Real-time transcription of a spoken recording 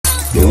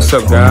What's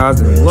up,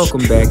 guys, and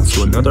welcome back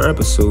to another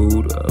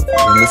episode of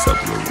Endless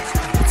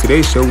Uploads. In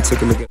today's show, we're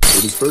taking a look at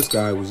this first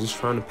guy was just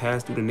trying to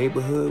pass through the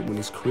neighborhood when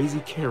this crazy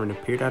Karen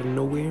appeared out of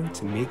nowhere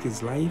to make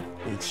his life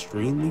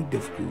extremely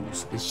difficult.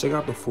 So let's check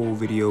out the full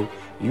video.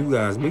 You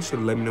guys, make sure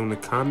to let me know in the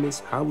comments,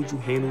 how would you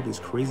handle this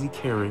crazy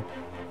Karen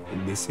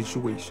in this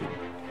situation?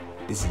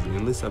 This is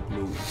Endless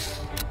Uploads.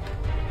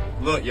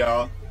 Look,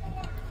 y'all.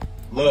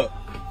 Look.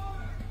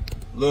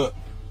 Look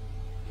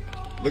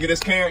at this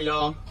Karen,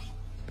 y'all.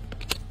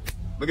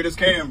 Look at this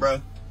Karen,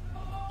 bruh.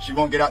 She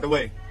won't get out the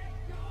way.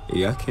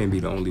 Yeah, I can't be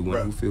the only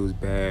one who feels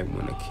bad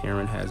when a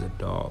Karen has a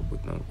dog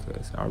with them,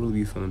 because I really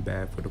be feeling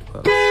bad for the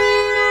pup.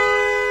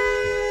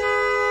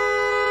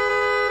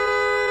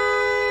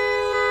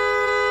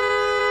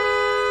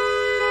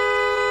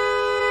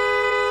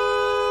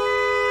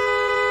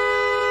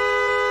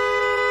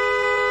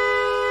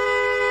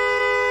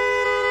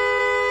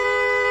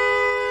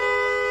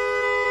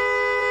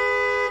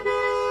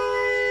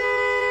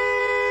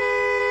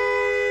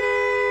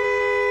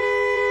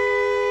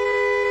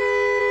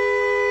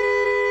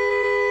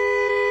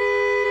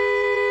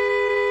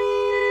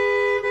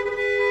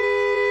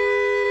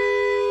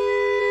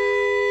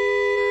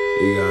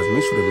 Hey guys,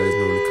 make sure to let us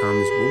know in the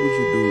comments, what would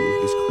you do if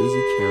this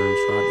crazy Karen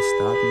tried to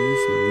stop you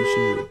from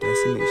reaching your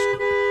destination?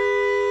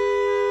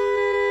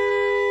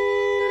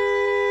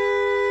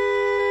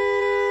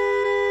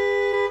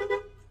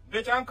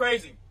 Bitch, I'm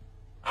crazy.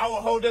 I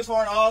will hold this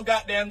horn all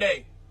goddamn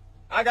day.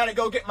 I gotta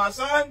go get my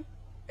son,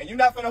 and you're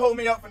not finna hold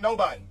me up for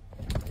nobody.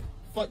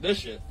 Fuck this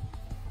shit.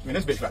 I mean,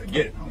 this bitch about to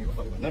get it. I don't give a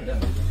fuck about none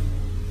of that.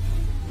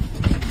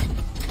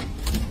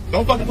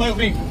 Don't fucking play with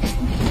me.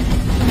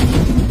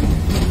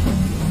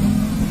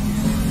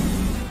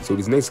 So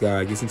this next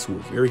guy gets into a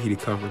very heated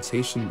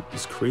confrontation with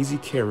this crazy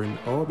Karen,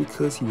 all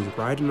because he was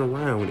riding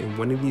around in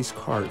one of these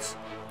carts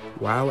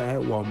while at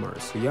Walmart.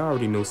 So y'all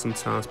already know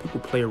sometimes people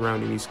play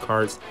around in these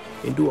carts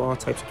and do all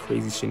types of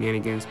crazy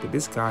shenanigans, but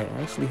this guy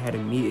actually had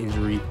a knee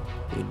injury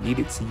and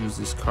needed to use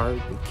this cart,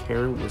 but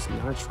Karen was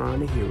not trying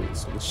to hear it.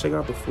 So let's check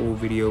out the full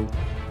video.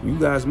 You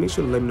guys, make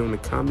sure to let me know in the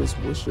comments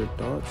what's your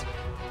thoughts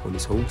on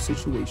this whole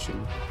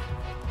situation.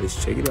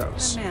 Let's check it out.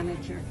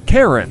 Manager.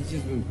 Karen. He's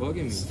just been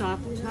bugging me. Stop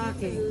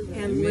talking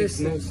and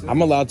listen.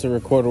 I'm allowed to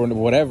record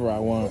whatever I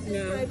want.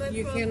 No,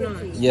 you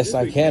cannot. Yes,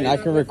 I can. I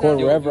can record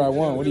wherever I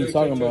want. What are you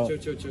talking about?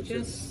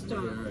 Just stop.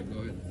 All right, go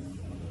ahead.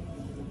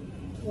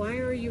 Why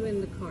are you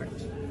in the cart?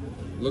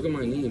 Look at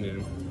my knee,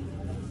 man.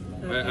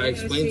 Okay, I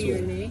explained see to your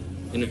him, knee.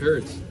 and it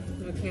hurts.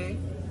 Okay.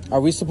 Are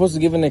we supposed to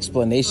give an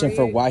explanation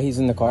for why he's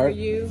in the cart?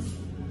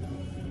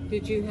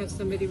 Did you have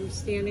somebody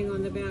standing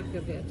on the back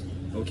of it?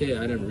 Okay,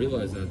 I didn't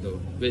realize that though.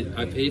 But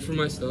I paid for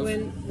my stuff.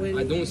 When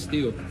I don't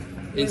steal.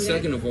 And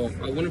second of all,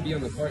 I wouldn't be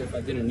on the cart if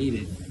I didn't need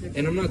it. Okay.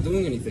 And I'm not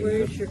doing anything.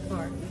 Where's your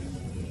cart?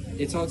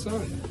 It's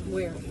outside.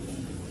 Where?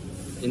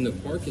 In the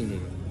parking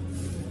lot.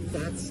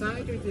 That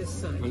side or this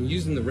side? I'm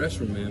using the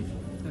restroom, ma'am.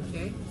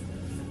 Okay.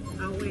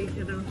 I'll wait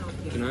and I'll help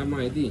you. Can I have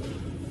my ID?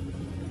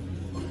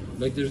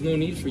 Like, there's no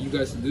need for you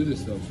guys to do this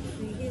stuff.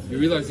 You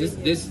realize this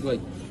is like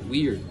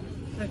weird.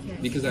 Okay.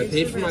 Because I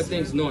paid for my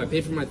things. No, I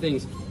paid for my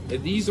things.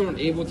 If these aren't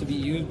able to be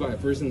used by a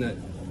person that,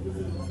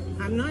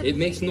 I'm not. it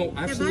makes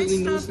absolutely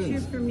no sense. Have I stopped you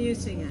from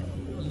using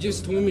it? You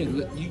just told me,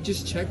 you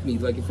just checked me,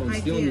 like if I'm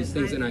stealing these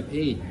things, and I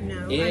paid.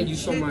 No, and you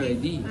saw my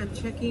ID. I'm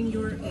checking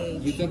your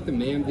age. You think the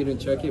man didn't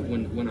check it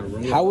when I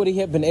wrote it? How would he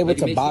have been able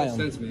to buy them?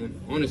 them? Makes no sense,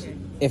 man. Honestly.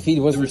 If he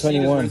wasn't The receipt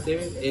is 21. right there,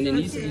 and it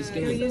needs to be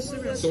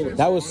scanned. So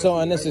That was so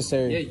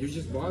unnecessary. yeah, you're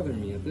just bothering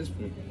me at this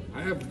point.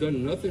 I have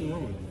done nothing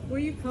wrong. Will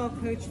you call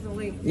Coach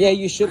Malik? Yeah,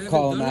 you I should haven't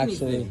call him done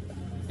actually. anything.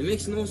 It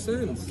makes no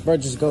sense. Bro,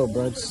 just go,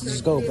 bro.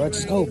 Just go, bro.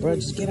 Just go, bro.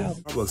 Just get out.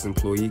 Starbucks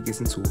employee gets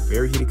into a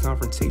very heated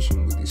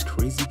confrontation with this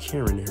crazy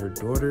Karen and her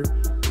daughter,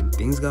 and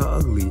things got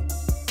ugly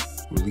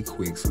really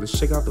quick. So let's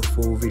check out the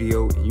full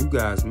video, and you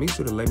guys make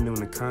sure to let me know in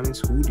the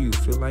comments, who do you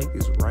feel like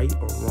is right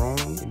or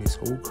wrong in this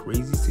whole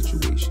crazy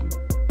situation.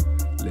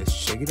 Let's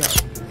check it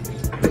out.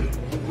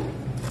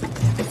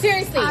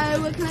 Seriously.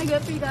 What can I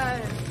get for you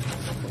guys?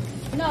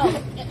 No,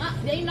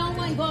 they no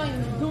one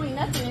doing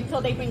nothing until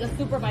they bring a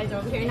supervisor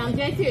over here. And I'm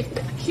dead serious.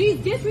 She's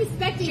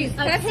disrespecting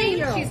a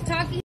 10-year-old. She's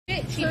talking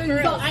shit.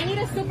 So I need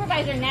a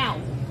supervisor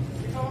now.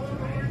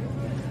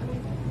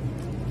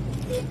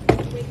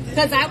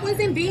 Because I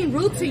wasn't being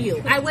rude to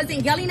you. I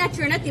wasn't yelling at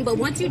you or nothing. But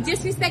once you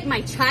disrespect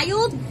my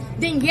child,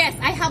 then yes,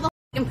 I have a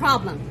fucking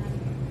problem.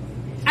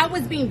 I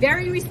was being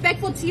very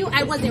respectful to you.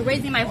 I wasn't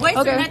raising my voice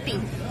or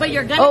nothing. But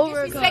you're gonna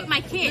disrespect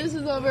my kid. This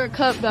is over a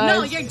cup, guys.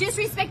 No, you're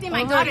disrespecting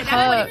my daughter.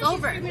 That's what it's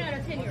over.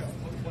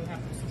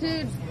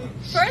 Dude,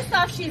 First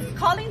off, she's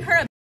calling her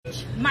a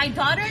bitch. My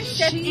daughter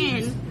stepped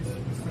in.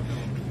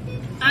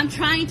 I'm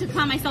trying to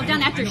calm myself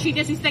down after she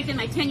disrespected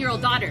my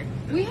 10-year-old daughter.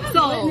 we have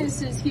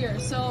witnesses here,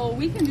 so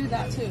we can do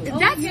that too.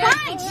 That's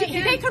fine.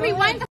 They can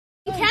rewind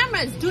the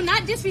cameras. Do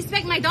not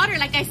disrespect my daughter,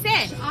 like I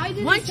said. I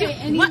didn't say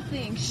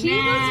anything. She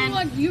was the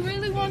one. You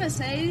really want to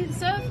say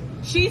stuff?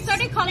 She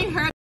started calling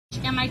her a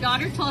bitch, and my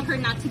daughter told her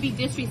not to be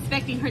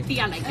disrespecting her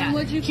tia like that. And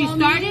would you She call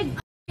started. me?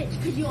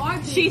 Because you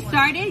are. She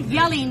started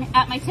yelling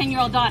at my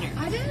 10-year-old daughter.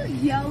 I didn't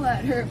yell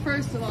at her.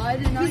 First of all, I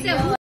did not yell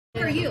at her.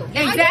 For you.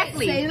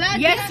 Exactly. Say that.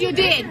 Yes, you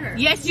did.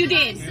 Yes, you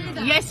did.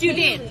 Yes, you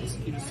did.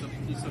 Keep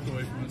step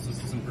away from this.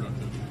 This isn't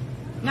productive.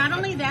 Not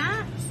only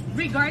that,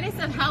 regardless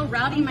of how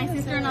rowdy my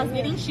sister-in-law is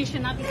getting, she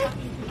should not be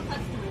talking to the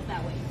customers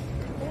that way.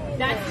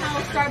 That's how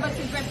Starbucks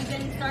is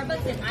representing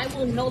Starbucks, and I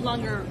will no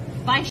longer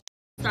buy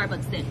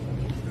Starbucks then.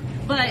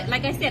 But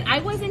like I said, I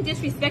wasn't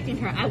disrespecting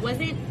her. I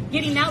wasn't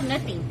getting out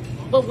nothing.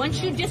 But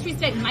once you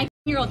disrespect my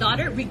 10-year-old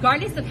daughter,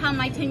 regardless of how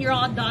my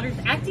 10-year-old daughter's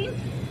acting,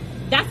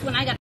 that's when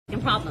I got a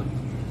problem.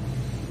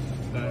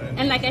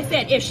 And like I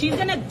said, if she's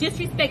gonna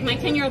disrespect my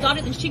 10-year-old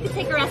daughter, then she can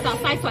take her ass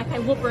outside so I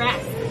can whoop her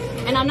ass.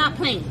 And I'm not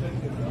playing.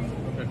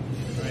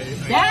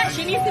 That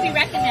she needs to be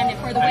reprimanded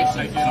for the way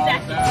she's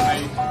acting.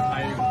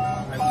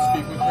 I will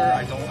speak with her.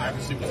 I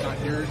obviously was not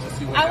here to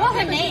see what I want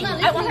her name.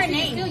 I want her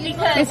name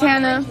because It's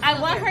Hannah. I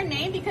want her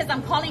name because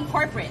I'm calling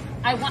corporate.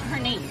 I want her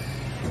name.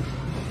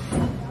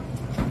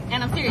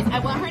 And I'm serious. I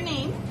want her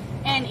name.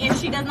 And if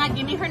she does not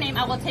give me her name,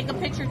 I will take a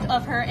picture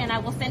of her and I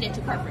will send it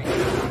to corporate.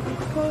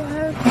 Go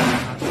ahead.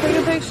 Take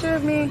a picture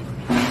of me.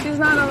 She's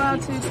not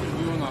allowed to. You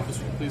in office,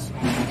 please.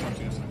 I'll talk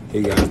to you.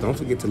 Hey guys, don't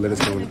forget to let us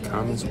know in the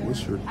comments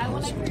what's your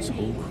thoughts on this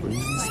whole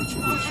crazy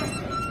situation.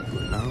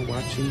 You're now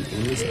watching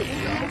Endless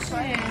Freakouts. I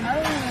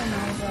don't even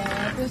know, bro.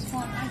 At this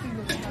point, I can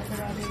go talk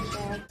about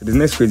it, bro. This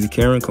next crazy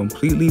Karen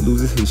completely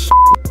loses his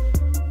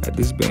at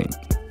this bank.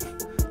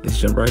 Let's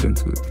jump right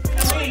into it.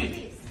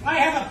 Please, I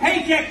have a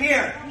paycheck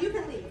here. You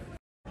can leave.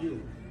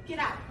 You. Get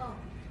out. Oh,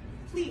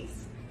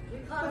 please.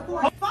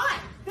 Fine.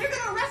 They're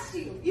going to arrest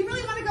you. You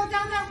really want to go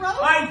down that road?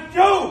 I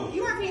do.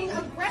 You are being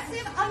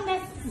aggressive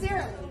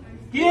unnecessarily.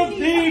 Give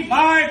me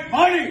my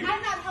money. I'm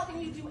not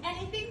helping you do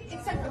anything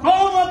except for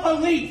Call the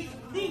police.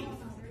 leave.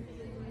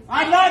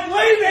 I'm not I'm not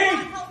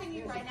leaving. helping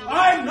you right now.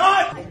 I'm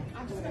not.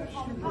 I'm just going to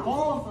call the cops.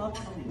 Call the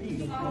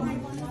police.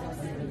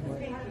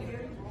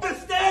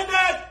 Understand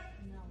that?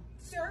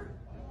 Sir,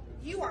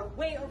 you are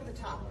way over the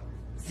top.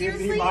 Give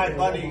Seriously? me my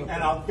money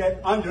and I'll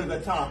get under the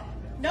top.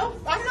 No,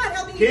 I'm not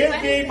helping you do Give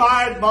anything. me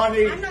my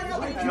money I'm not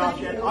helping you and do I'll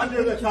anything. get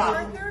under the top.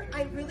 Arthur,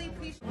 I really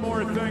appreciate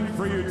More thing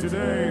for you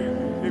today.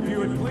 If you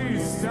would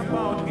please step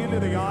out into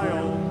the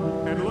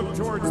aisle and look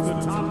towards the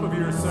top of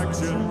your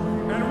section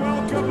and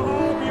welcome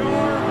home your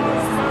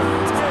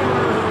husband,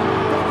 Taylor,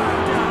 from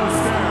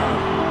Afghanistan.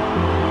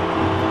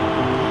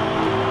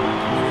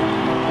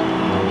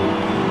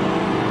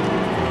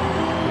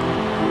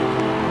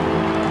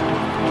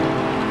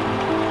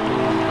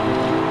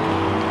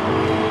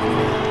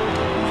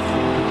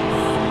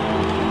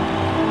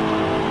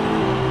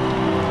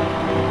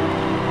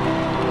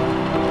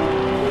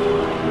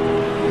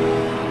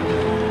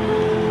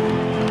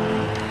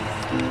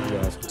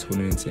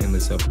 Into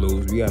Endless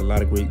Uploads. We got a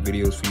lot of great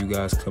videos for you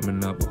guys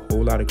coming up, a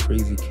whole lot of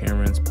crazy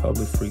Karens,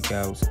 public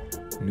freakouts,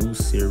 new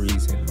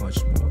series, and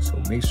much more.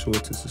 So make sure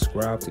to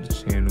subscribe to the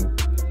channel,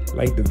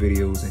 like the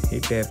videos, and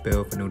hit that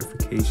bell for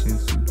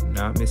notifications so you do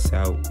not miss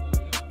out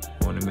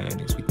on the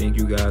madness. We thank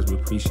you guys. We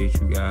appreciate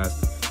you guys.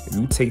 If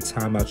you take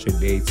time out your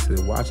day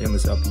to watch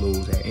Endless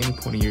Uploads at any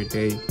point in your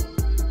day,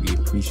 we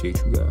appreciate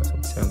you guys.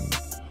 I'm telling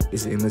you.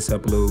 This is Endless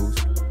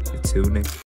Uploads. Until next time.